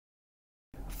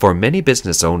For many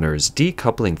business owners,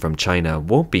 decoupling from China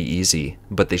won't be easy,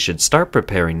 but they should start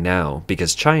preparing now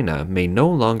because China may no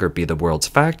longer be the world's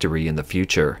factory in the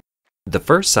future. The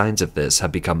first signs of this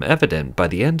have become evident by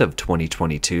the end of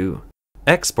 2022.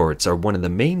 Exports are one of the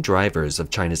main drivers of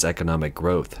China's economic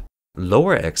growth.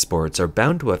 Lower exports are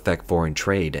bound to affect foreign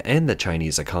trade and the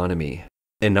Chinese economy.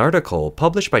 An article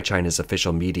published by China's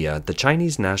official media, the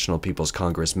Chinese National People's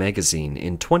Congress magazine,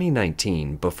 in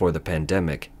 2019, before the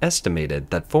pandemic,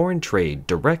 estimated that foreign trade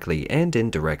directly and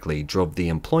indirectly drove the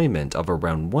employment of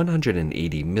around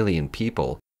 180 million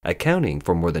people, accounting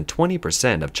for more than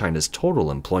 20% of China's total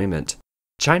employment.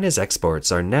 China's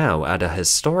exports are now at a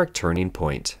historic turning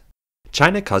point.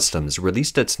 China Customs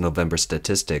released its November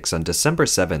statistics on December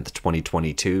 7,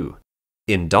 2022.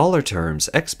 In dollar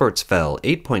terms, exports fell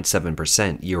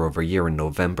 8.7% year-over-year in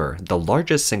November, the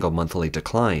largest single monthly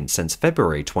decline since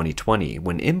February 2020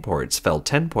 when imports fell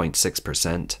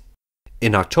 10.6%.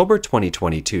 In October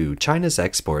 2022, China's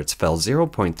exports fell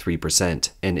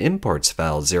 0.3% and imports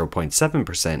fell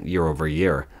 0.7%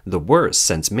 year-over-year, the worst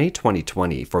since May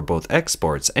 2020 for both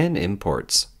exports and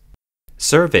imports.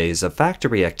 Surveys of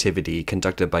factory activity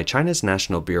conducted by China's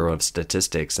National Bureau of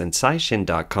Statistics and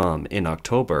Caixin.com in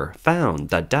October found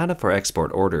that data for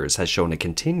export orders has shown a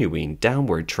continuing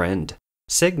downward trend,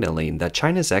 signaling that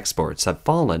China's exports have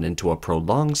fallen into a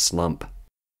prolonged slump.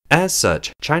 As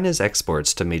such, China's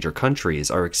exports to major countries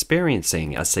are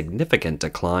experiencing a significant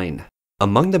decline.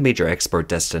 Among the major export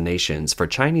destinations for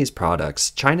Chinese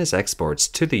products, China's exports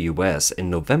to the US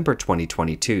in November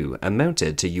 2022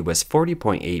 amounted to US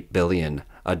 $40.8 billion,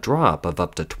 a drop of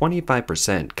up to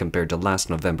 25% compared to last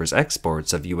November's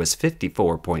exports of US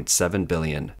 $54.7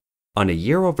 billion. On a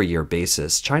year-over-year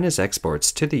basis, China's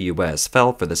exports to the US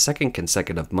fell for the second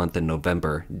consecutive month in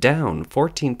November, down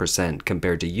 14%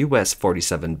 compared to US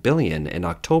 $47 billion in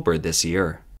October this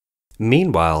year.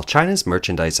 Meanwhile, China's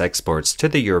merchandise exports to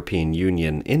the European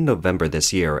Union in November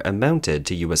this year amounted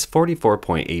to US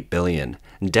 $44.8 billion,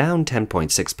 down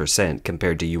 10.6%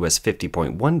 compared to US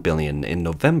 $50.1 billion in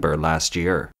November last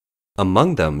year.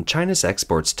 Among them, China's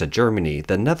exports to Germany,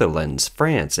 the Netherlands,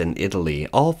 France, and Italy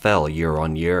all fell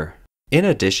year-on-year. In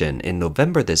addition, in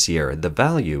November this year, the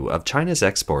value of China's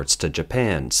exports to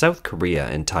Japan, South Korea,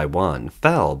 and Taiwan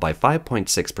fell by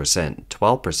 5.6%,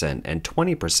 12%, and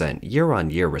 20%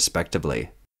 year-on-year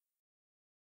respectively.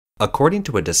 According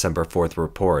to a December 4th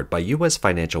report by U.S.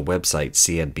 financial website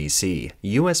CNBC,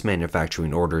 U.S.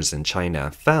 manufacturing orders in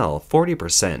China fell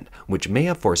 40%, which may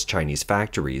have forced Chinese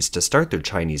factories to start their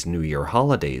Chinese New Year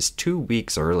holidays 2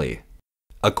 weeks early.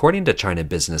 According to China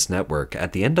Business Network,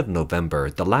 at the end of November,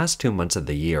 the last 2 months of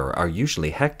the year are usually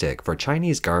hectic for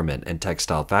Chinese garment and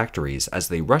textile factories as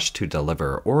they rush to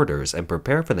deliver orders and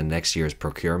prepare for the next year's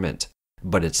procurement.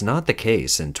 But it's not the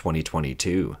case in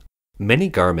 2022. Many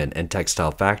garment and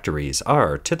textile factories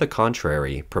are, to the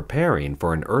contrary, preparing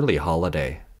for an early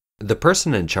holiday. The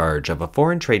person in charge of a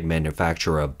foreign trade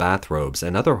manufacturer of bathrobes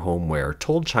and other homeware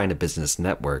told China Business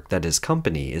Network that his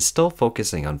company is still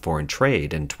focusing on foreign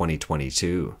trade in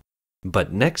 2022.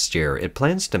 But next year, it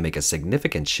plans to make a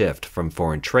significant shift from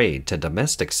foreign trade to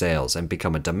domestic sales and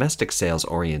become a domestic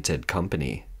sales-oriented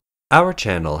company. Our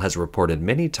channel has reported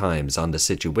many times on the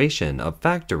situation of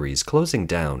factories closing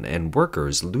down and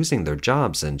workers losing their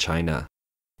jobs in China.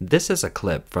 This is a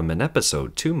clip from an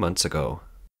episode 2 months ago.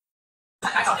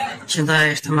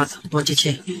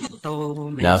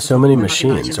 Now so many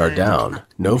machines are down,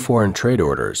 no foreign trade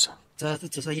orders.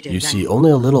 You see only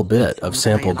a little bit of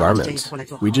sample garments.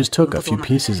 We just took a few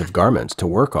pieces of garments to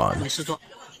work on.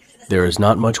 There is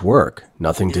not much work,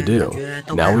 nothing to do.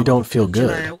 Now we don't feel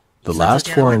good. The last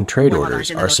foreign trade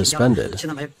orders are suspended.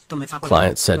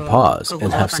 Clients said pause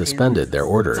and have suspended their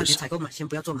orders.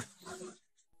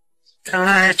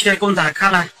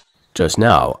 Just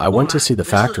now, I went to see the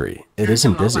factory. It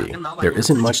isn't busy. There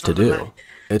isn't much to do.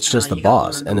 It's just the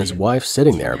boss and his wife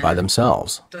sitting there by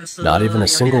themselves. Not even a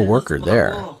single worker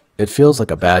there. It feels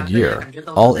like a bad year.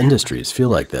 All industries feel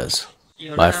like this.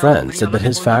 My friend said that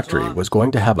his factory was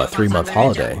going to have a 3-month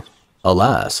holiday.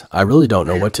 Alas, I really don't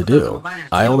know what to do.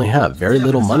 I only have very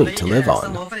little money to live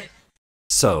on.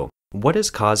 So, what is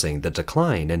causing the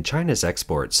decline in China's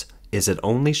exports? Is it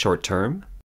only short-term?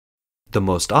 The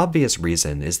most obvious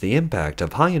reason is the impact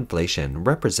of high inflation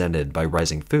represented by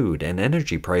rising food and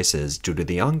energy prices due to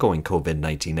the ongoing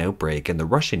COVID-19 outbreak and the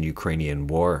Russian-Ukrainian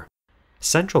war.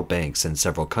 Central banks in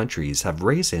several countries have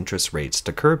raised interest rates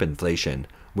to curb inflation,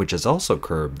 which has also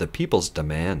curbed the people's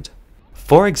demand.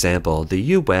 For example, the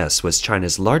US was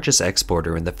China's largest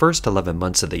exporter in the first 11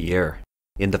 months of the year.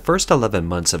 In the first 11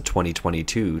 months of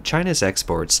 2022, China's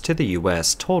exports to the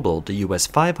US totaled US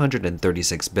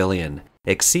 $536 billion,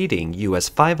 exceeding US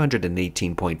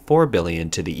 $518.4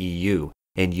 billion to the EU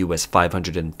and US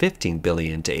 $515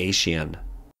 billion to ASEAN.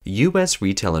 U.S.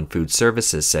 retail and food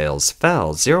services sales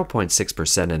fell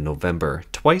 0.6% in November,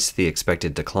 twice the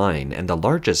expected decline and the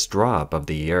largest drop of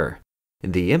the year.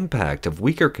 The impact of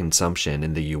weaker consumption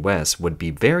in the U.S. would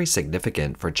be very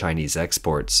significant for Chinese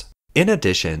exports. In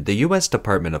addition, the U.S.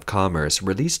 Department of Commerce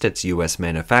released its U.S.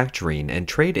 manufacturing and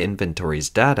trade inventories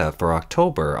data for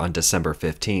October on December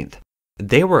 15th.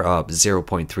 They were up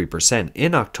 0.3%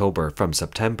 in October from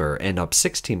September and up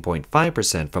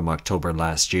 16.5% from October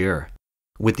last year.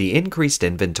 With the increased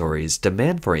inventories,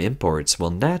 demand for imports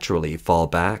will naturally fall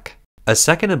back. A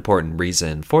second important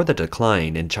reason for the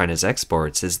decline in China's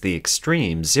exports is the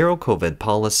extreme zero-COVID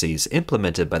policies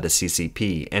implemented by the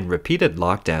CCP and repeated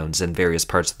lockdowns in various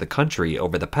parts of the country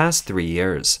over the past 3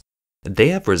 years. They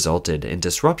have resulted in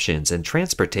disruptions in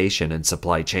transportation and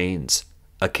supply chains.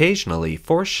 Occasionally,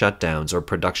 forced shutdowns or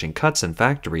production cuts in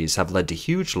factories have led to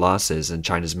huge losses in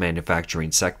China's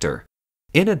manufacturing sector.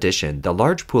 In addition, the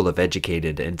large pool of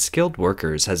educated and skilled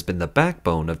workers has been the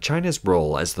backbone of China's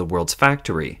role as the world's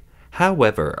factory.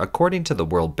 However, according to the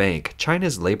World Bank,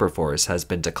 China's labor force has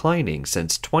been declining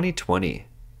since 2020.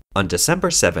 On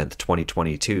December 7,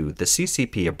 2022, the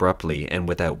CCP abruptly and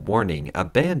without warning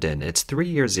abandoned its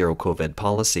 3-year zero-COVID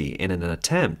policy in an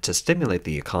attempt to stimulate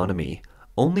the economy,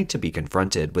 only to be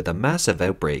confronted with a massive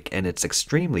outbreak and its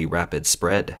extremely rapid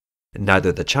spread.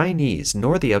 Neither the Chinese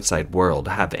nor the outside world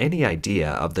have any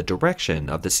idea of the direction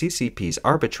of the CCP's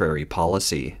arbitrary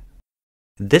policy.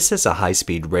 This is a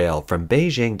high-speed rail from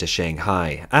Beijing to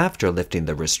Shanghai after lifting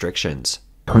the restrictions.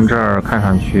 From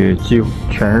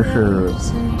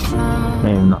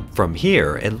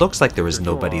here, it looks like there is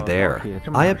nobody there.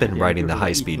 I have been riding the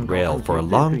high-speed rail for a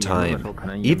long time.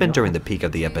 Even during the peak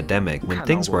of the epidemic, when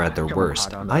things were at their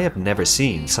worst, I have never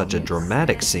seen such a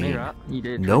dramatic scene.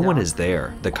 No one is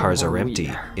there. The cars are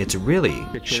empty. It's really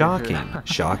shocking.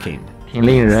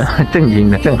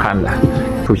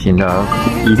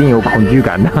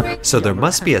 So there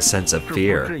must be a sense of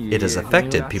fear. It has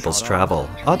affected people's travel.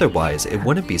 Otherwise, it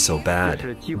wouldn't be so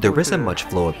bad. There isn't much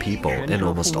flow of people, and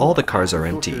almost all the cars are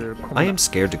empty. I am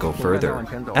scared to go further.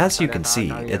 As you can see,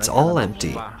 it's all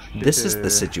empty. This is the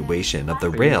situation of the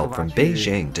rail from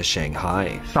Beijing to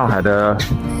Shanghai.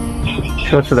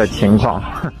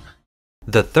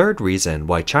 The third reason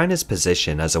why China's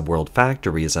position as a world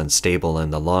factory is unstable in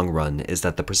the long run is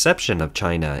that the perception of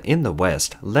China in the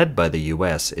West, led by the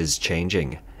US, is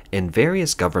changing, and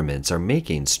various governments are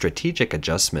making strategic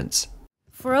adjustments.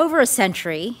 For over a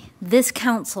century, this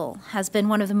council has been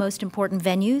one of the most important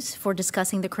venues for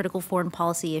discussing the critical foreign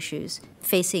policy issues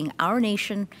facing our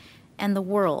nation and the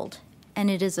world,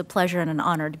 and it is a pleasure and an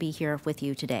honor to be here with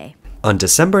you today. On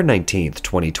December 19,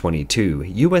 2022,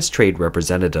 U.S. Trade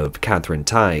Representative Katherine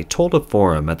Tai told a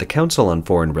forum at the Council on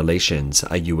Foreign Relations,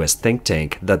 a U.S. think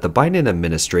tank, that the Biden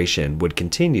administration would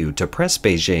continue to press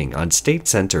Beijing on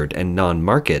state-centered and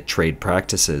non-market trade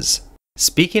practices.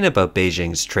 Speaking about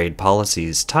Beijing's trade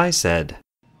policies, Tai said,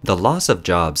 "The loss of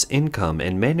jobs, income,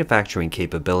 and manufacturing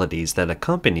capabilities that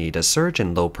accompanied a surge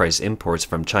in low-price imports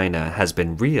from China has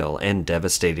been real and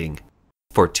devastating.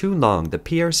 For too long, the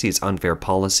PRC's unfair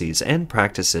policies and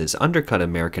practices undercut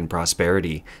American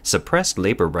prosperity, suppressed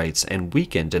labor rights, and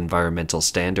weakened environmental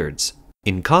standards."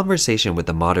 In conversation with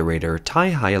the moderator,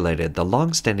 Tai highlighted the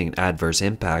long-standing adverse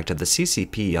impact of the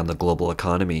CCP on the global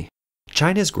economy.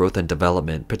 China's growth and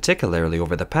development, particularly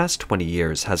over the past 20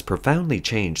 years, has profoundly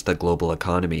changed the global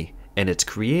economy, and it's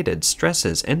created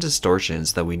stresses and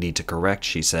distortions that we need to correct,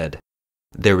 she said.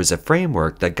 There is a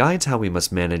framework that guides how we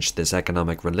must manage this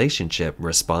economic relationship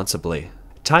responsibly.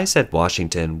 Tai said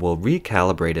Washington will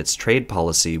recalibrate its trade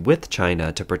policy with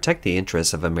China to protect the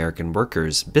interests of American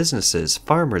workers, businesses,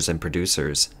 farmers, and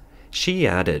producers. She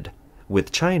added,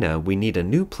 "With China, we need a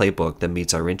new playbook that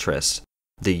meets our interests.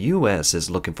 The U.S. is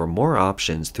looking for more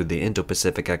options through the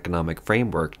Indo-Pacific Economic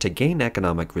Framework to gain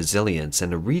economic resilience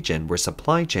in a region where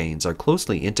supply chains are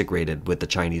closely integrated with the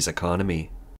Chinese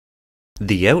economy."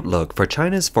 The outlook for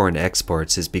China's foreign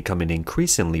exports is becoming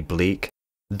increasingly bleak.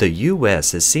 The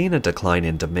U.S. is seeing a decline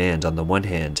in demand on the one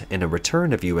hand and a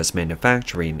return of U.S.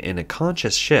 manufacturing and a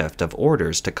conscious shift of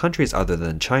orders to countries other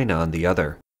than China on the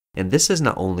other. And this is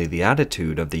not only the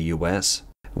attitude of the U.S.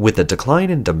 With a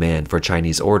decline in demand for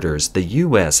Chinese orders, the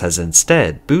U.S. has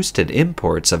instead boosted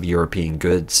imports of European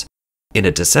goods. In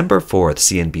a December 4th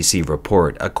CNBC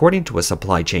report, according to a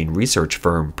supply chain research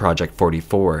firm, Project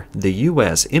 44, the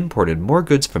US imported more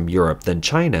goods from Europe than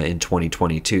China in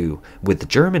 2022, with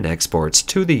German exports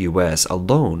to the US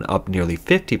alone up nearly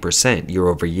 50%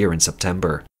 year-over-year in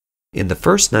September. In the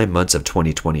first 9 months of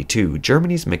 2022,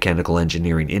 Germany's mechanical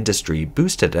engineering industry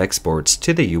boosted exports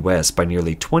to the US by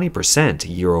nearly 20%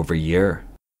 year-over-year.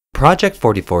 Project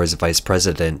 44's Vice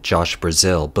President Josh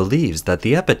Brazil believes that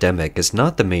the epidemic is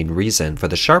not the main reason for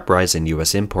the sharp rise in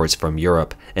US imports from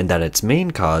Europe, and that its main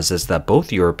cause is that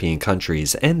both European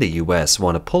countries and the US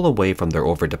want to pull away from their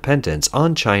overdependence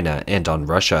on China and on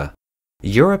Russia.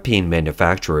 European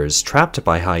manufacturers, trapped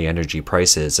by high energy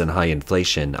prices and high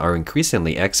inflation, are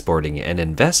increasingly exporting and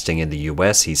investing in the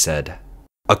US, he said.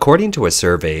 According to a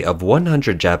survey of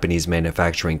 100 Japanese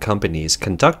manufacturing companies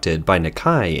conducted by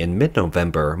Nikkei in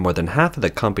mid-November, more than half of the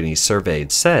companies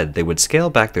surveyed said they would scale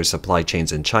back their supply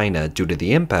chains in China due to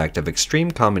the impact of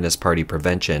extreme Communist Party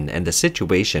prevention and the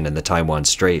situation in the Taiwan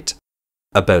Strait.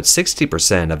 About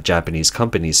 60% of Japanese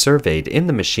companies surveyed in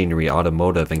the machinery,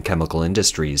 automotive, and chemical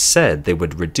industries said they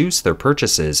would reduce their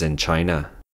purchases in China.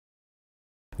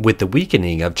 With the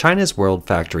weakening of China's world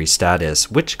factory status,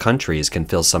 which countries can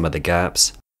fill some of the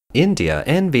gaps? India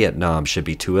and Vietnam should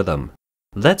be two of them.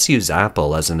 Let's use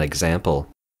Apple as an example.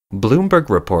 Bloomberg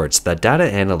reports that data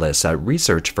analysts at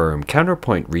research firm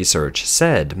Counterpoint Research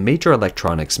said major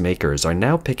electronics makers are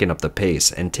now picking up the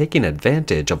pace and taking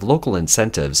advantage of local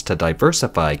incentives to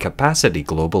diversify capacity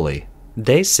globally.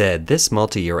 They said this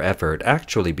multi-year effort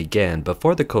actually began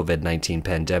before the COVID-19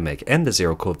 pandemic and the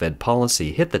zero-COVID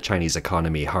policy hit the Chinese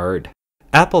economy hard.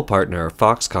 Apple partner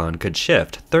Foxconn could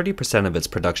shift 30% of its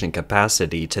production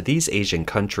capacity to these Asian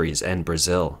countries and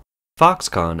Brazil.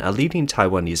 Foxconn, a leading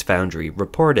Taiwanese foundry,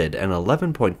 reported an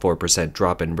 11.4%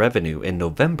 drop in revenue in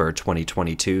November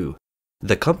 2022.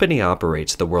 The company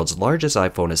operates the world's largest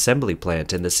iPhone assembly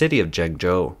plant in the city of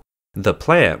Zhengzhou. The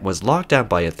plant was locked down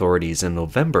by authorities in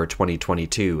November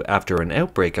 2022 after an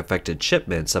outbreak affected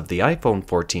shipments of the iPhone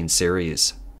 14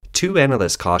 series. Two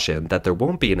analysts cautioned that there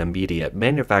won't be an immediate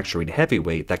manufacturing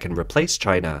heavyweight that can replace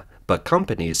China, but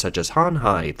companies such as Han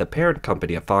Hai, the parent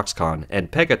company of Foxconn,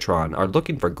 and Pegatron are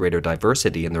looking for greater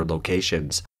diversity in their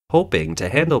locations, hoping to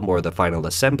handle more of the final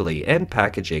assembly and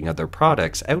packaging of their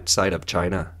products outside of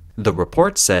China. The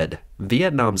report said,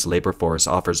 Vietnam's labor force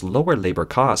offers lower labor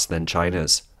costs than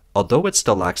China's. Although it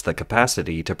still lacks the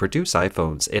capacity to produce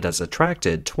iPhones, it has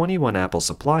attracted 21 Apple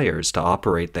suppliers to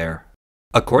operate there.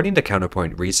 According to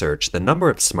Counterpoint Research, the number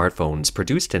of smartphones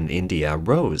produced in India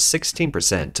rose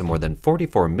 16% to more than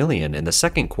 44 million in the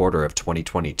second quarter of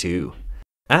 2022.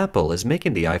 Apple is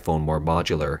making the iPhone more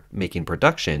modular, making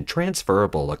production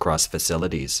transferable across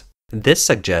facilities. This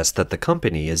suggests that the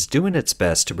company is doing its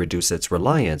best to reduce its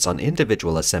reliance on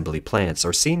individual assembly plants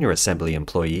or senior assembly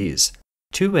employees.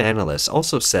 Two analysts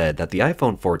also said that the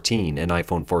iPhone 14 and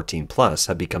iPhone 14 Plus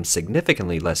have become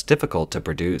significantly less difficult to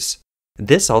produce.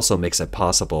 This also makes it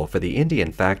possible for the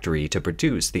Indian factory to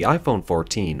produce the iPhone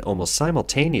 14 almost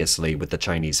simultaneously with the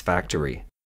Chinese factory.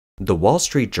 The Wall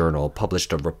Street Journal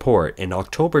published a report in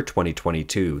October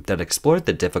 2022 that explored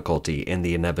the difficulty and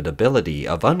the inevitability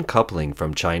of uncoupling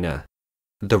from China.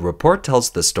 The report tells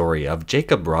the story of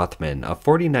Jacob Rothman, a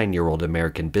 49-year-old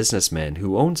American businessman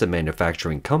who owns a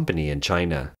manufacturing company in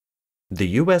China. The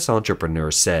U.S. entrepreneur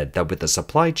said that with a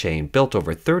supply chain built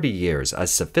over 30 years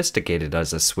as sophisticated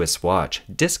as a Swiss watch,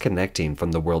 disconnecting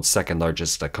from the world's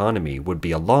second-largest economy would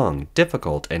be a long,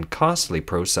 difficult, and costly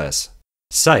process.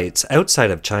 Sites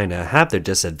outside of China have their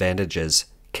disadvantages.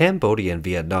 Cambodia and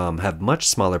Vietnam have much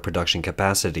smaller production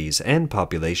capacities and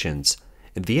populations.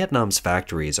 Vietnam's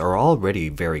factories are already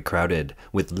very crowded,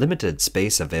 with limited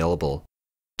space available.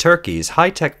 Turkey's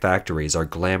high-tech factories are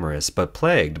glamorous but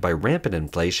plagued by rampant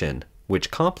inflation,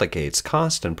 which complicates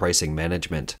cost and pricing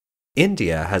management.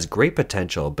 India has great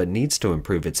potential but needs to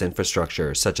improve its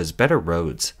infrastructure, such as better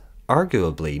roads.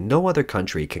 Arguably, no other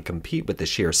country can compete with the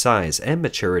sheer size and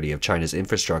maturity of China's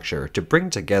infrastructure to bring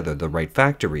together the right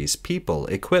factories, people,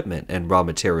 equipment, and raw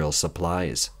material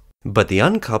supplies. But the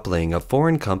uncoupling of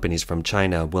foreign companies from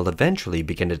China will eventually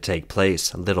begin to take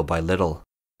place, little by little.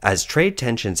 As trade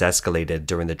tensions escalated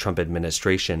during the Trump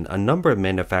administration, a number of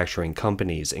manufacturing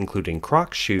companies, including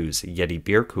Crocs shoes, Yeti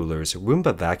beer coolers,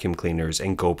 Roomba vacuum cleaners,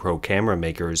 and GoPro camera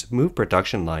makers, moved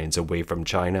production lines away from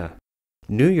China.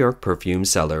 New York perfume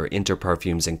seller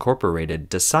Interparfums Incorporated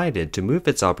decided to move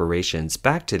its operations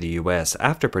back to the U.S.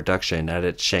 after production at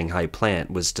its Shanghai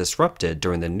plant was disrupted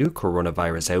during the new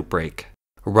coronavirus outbreak.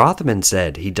 Rothman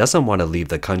said he doesn't want to leave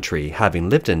the country, having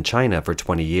lived in China for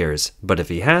 20 years, but if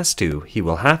he has to, he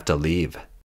will have to leave.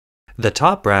 The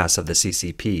top brass of the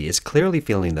CCP is clearly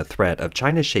feeling the threat of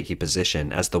China's shaky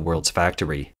position as the world's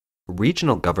factory.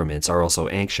 Regional governments are also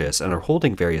anxious and are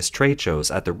holding various trade shows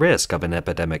at the risk of an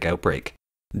epidemic outbreak.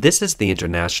 This is the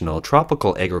International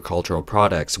Tropical Agricultural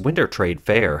Products Winter Trade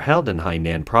Fair held in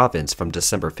Hainan Province from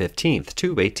December 15th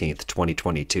to 18th,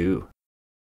 2022.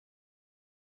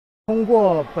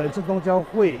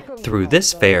 Through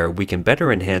this fair, we can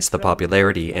better enhance the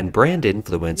popularity and brand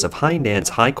influence of Hainan's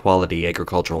high-quality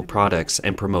agricultural products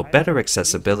and promote better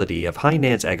accessibility of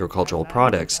Hainan's agricultural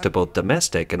products to both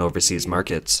domestic and overseas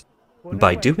markets.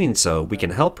 By doing so, we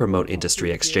can help promote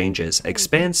industry exchanges,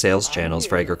 expand sales channels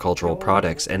for agricultural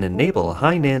products, and enable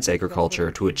Hainan's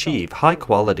agriculture to achieve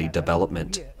high-quality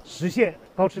development.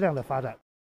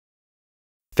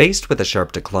 Faced with a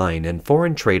sharp decline in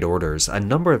foreign trade orders, a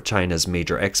number of China's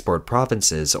major export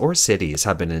provinces or cities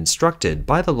have been instructed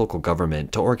by the local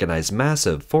government to organize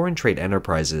massive foreign trade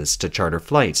enterprises to charter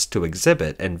flights to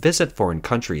exhibit and visit foreign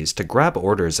countries to grab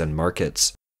orders and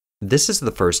markets. This is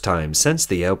the first time since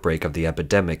the outbreak of the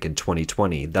epidemic in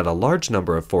 2020 that a large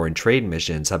number of foreign trade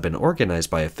missions have been organized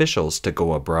by officials to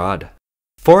go abroad.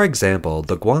 For example,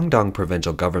 the Guangdong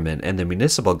provincial government and the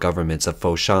municipal governments of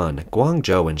Foshan,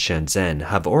 Guangzhou, and Shenzhen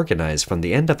have organized from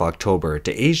the end of October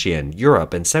to Asian,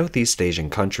 Europe, and Southeast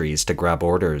Asian countries to grab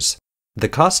orders. The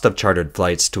cost of chartered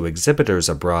flights to exhibitors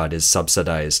abroad is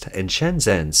subsidized, and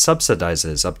Shenzhen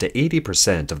subsidizes up to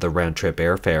 80% of the round-trip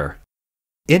airfare.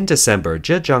 In December,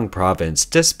 Zhejiang Province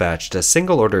dispatched a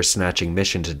single-order snatching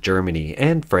mission to Germany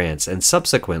and France and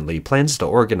subsequently plans to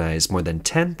organize more than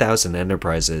 10,000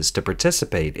 enterprises to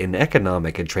participate in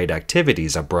economic and trade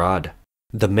activities abroad.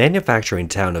 The manufacturing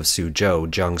town of Suzhou,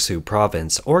 Jiangsu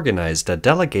Province, organized a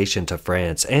delegation to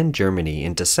France and Germany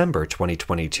in December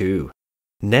 2022.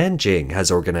 Nanjing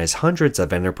has organized hundreds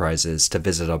of enterprises to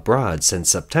visit abroad since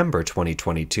September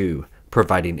 2022.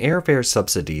 Providing airfare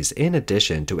subsidies in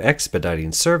addition to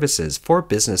expediting services for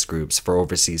business groups for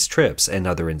overseas trips and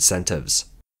other incentives.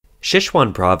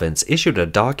 Sichuan Province issued a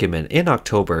document in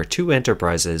October to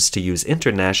enterprises to use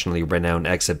internationally renowned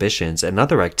exhibitions and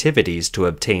other activities to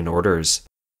obtain orders.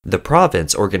 The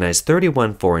province organized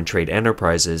 31 foreign trade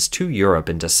enterprises to Europe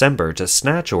in December to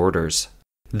snatch orders.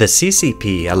 The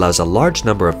CCP allows a large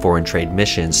number of foreign trade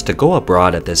missions to go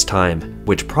abroad at this time,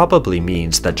 which probably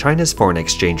means that China's foreign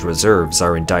exchange reserves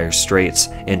are in dire straits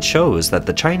and shows that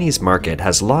the Chinese market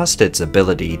has lost its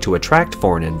ability to attract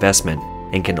foreign investment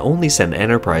and can only send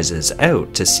enterprises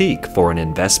out to seek foreign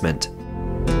investment.